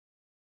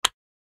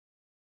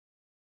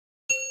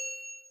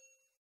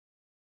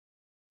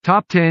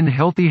Top 10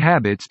 healthy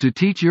habits to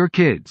teach your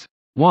kids.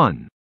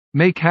 1.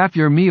 Make half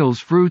your meals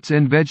fruits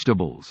and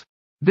vegetables.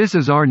 This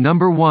is our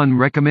number one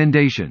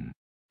recommendation.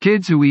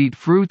 Kids who eat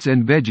fruits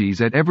and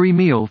veggies at every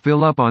meal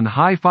fill up on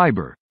high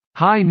fiber,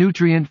 high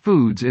nutrient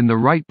foods in the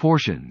right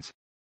portions.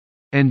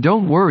 And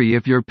don't worry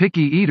if your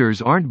picky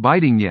eaters aren't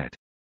biting yet.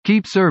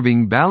 Keep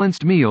serving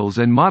balanced meals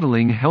and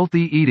modeling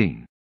healthy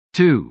eating.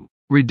 2.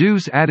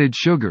 Reduce added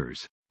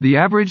sugars. The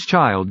average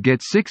child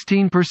gets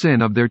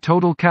 16% of their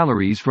total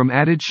calories from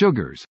added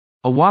sugars,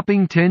 a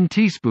whopping 10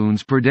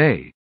 teaspoons per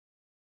day.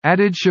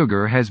 Added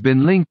sugar has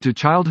been linked to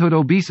childhood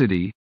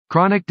obesity,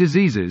 chronic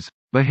diseases,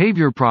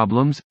 behavior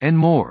problems, and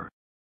more.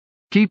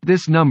 Keep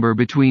this number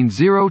between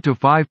 0 to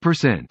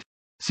 5%.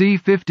 See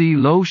 50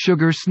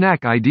 low-sugar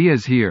snack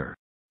ideas here.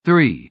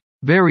 3.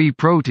 Vary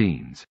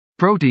proteins.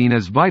 Protein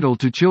is vital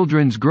to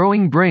children's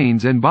growing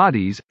brains and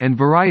bodies, and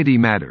variety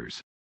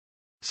matters.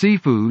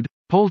 Seafood,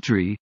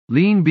 poultry,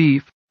 lean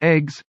beef,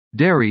 eggs,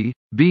 dairy,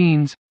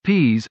 beans,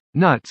 peas,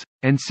 nuts,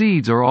 and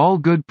seeds are all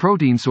good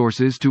protein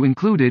sources to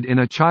include in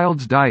a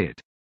child's diet.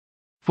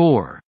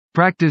 4.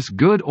 Practice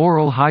good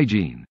oral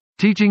hygiene.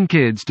 Teaching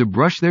kids to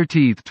brush their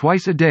teeth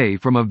twice a day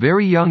from a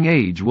very young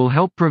age will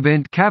help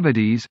prevent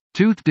cavities,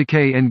 tooth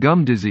decay and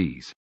gum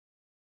disease.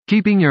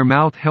 Keeping your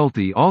mouth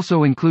healthy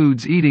also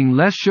includes eating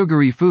less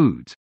sugary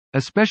foods,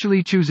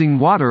 especially choosing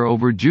water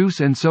over juice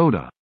and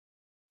soda.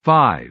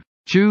 5.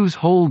 Choose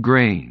whole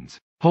grains.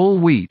 Whole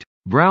wheat,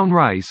 brown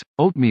rice,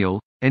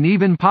 oatmeal, and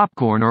even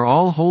popcorn are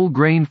all whole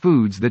grain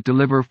foods that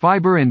deliver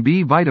fiber and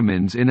B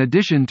vitamins in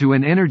addition to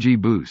an energy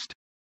boost.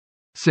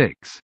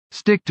 6.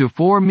 Stick to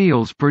 4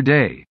 meals per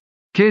day.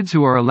 Kids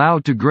who are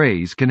allowed to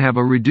graze can have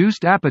a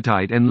reduced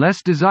appetite and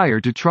less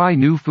desire to try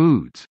new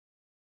foods.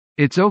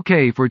 It's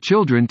okay for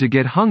children to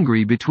get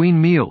hungry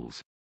between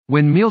meals.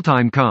 When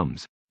mealtime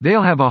comes,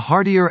 they'll have a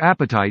heartier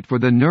appetite for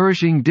the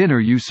nourishing dinner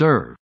you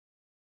serve.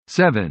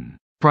 7.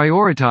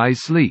 Prioritize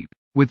sleep.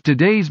 With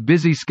today's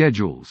busy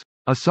schedules,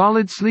 a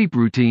solid sleep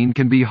routine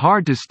can be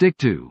hard to stick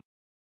to.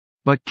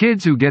 But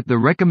kids who get the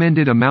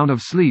recommended amount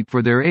of sleep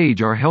for their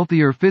age are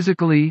healthier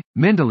physically,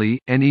 mentally,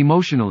 and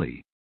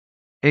emotionally.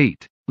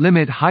 8.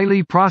 Limit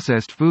highly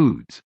processed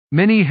foods.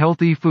 Many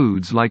healthy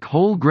foods like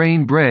whole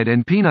grain bread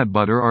and peanut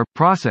butter are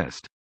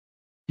processed.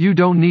 You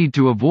don't need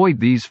to avoid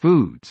these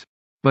foods.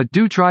 But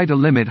do try to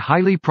limit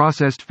highly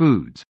processed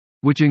foods,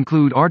 which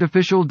include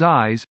artificial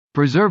dyes,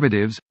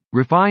 preservatives,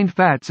 refined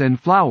fats and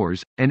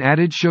flours, and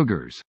added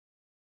sugars.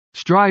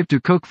 Strive to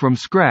cook from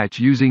scratch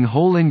using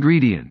whole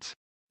ingredients.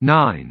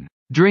 9.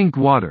 Drink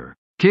water.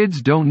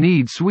 Kids don't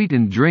need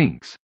sweetened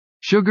drinks.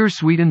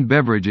 Sugar-sweetened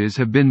beverages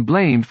have been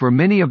blamed for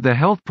many of the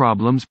health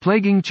problems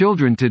plaguing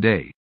children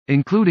today,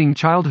 including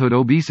childhood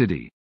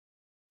obesity.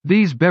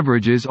 These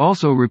beverages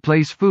also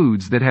replace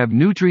foods that have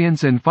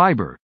nutrients and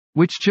fiber,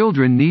 which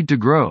children need to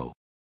grow.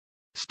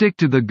 Stick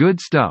to the good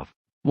stuff.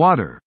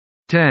 Water.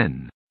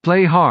 10.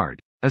 Play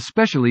hard,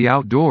 especially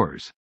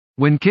outdoors.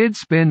 When kids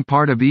spend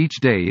part of each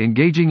day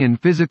engaging in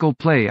physical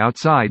play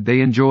outside,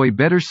 they enjoy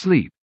better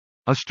sleep,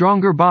 a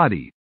stronger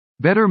body,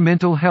 better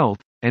mental health,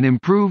 and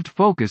improved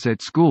focus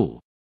at school.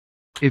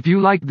 If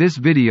you like this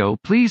video,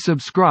 please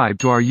subscribe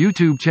to our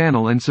YouTube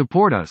channel and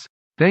support us.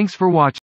 Thanks for watching.